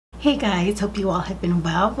Hey guys, hope you all have been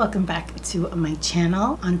well. Welcome back to my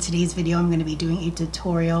channel. On today's video, I'm going to be doing a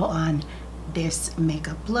tutorial on this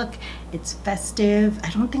makeup look. It's festive. I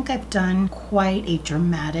don't think I've done quite a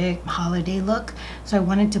dramatic holiday look, so I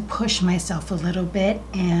wanted to push myself a little bit,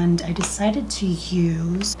 and I decided to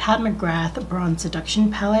use Pat McGrath Bronze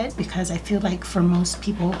Seduction palette because I feel like for most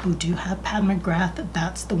people who do have Pat McGrath,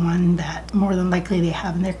 that's the one that more than likely they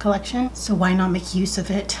have in their collection. So why not make use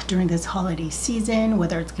of it during this holiday season,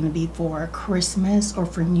 whether it's going to be for Christmas or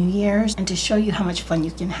for New Year's, and to show you how much fun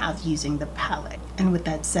you can have using the palette. And with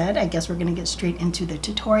that said, I guess we're going to get straight into the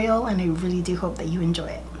tutorial, and I really do hope that you enjoy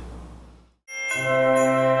it.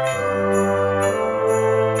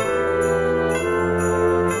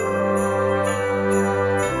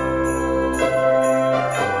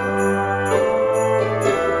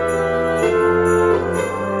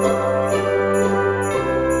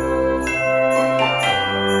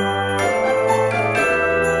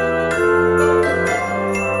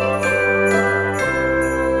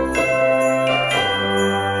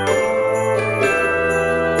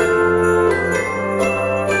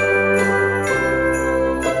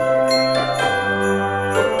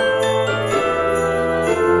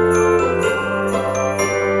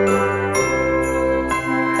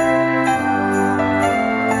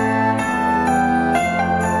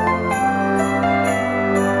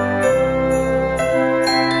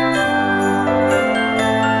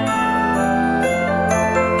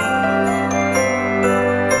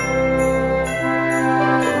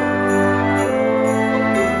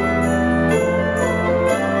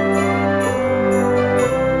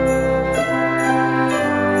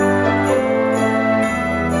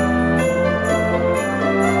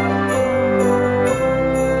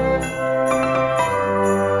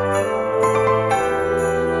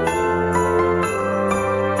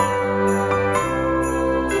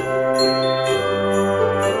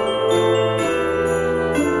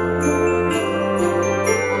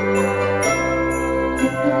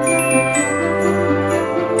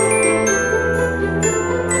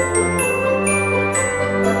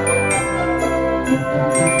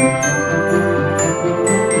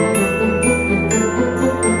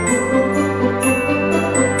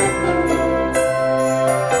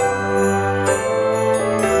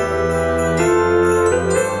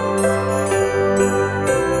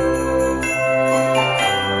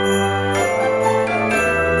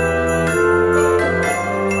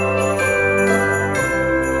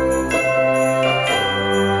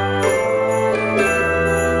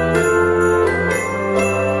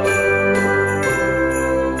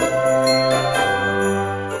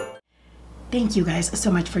 Thank you guys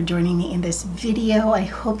so much for joining me in this video. I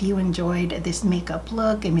hope you enjoyed this makeup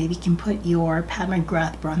look and maybe can put your Pat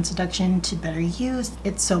McGrath Bronze Seduction to better use.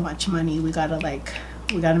 It's so much money. We gotta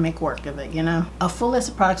make work of it, you know? A full list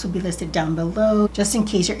of products will be listed down below, just in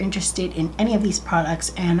case you're interested in any of these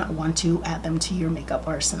products and want to add them to your makeup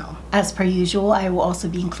arsenal. As per usual, I will also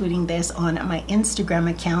be including this on my Instagram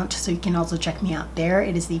account, so you can also check me out there.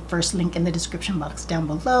 It is the first link in the description box down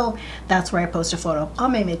below. That's where I post a photo of all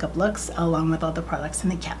my makeup looks, along with all the products in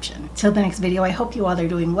the caption. Till the next video, I hope you all are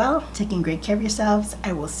doing well, taking great care of yourselves.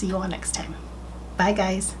 I will see you all next time. Bye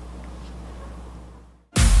guys.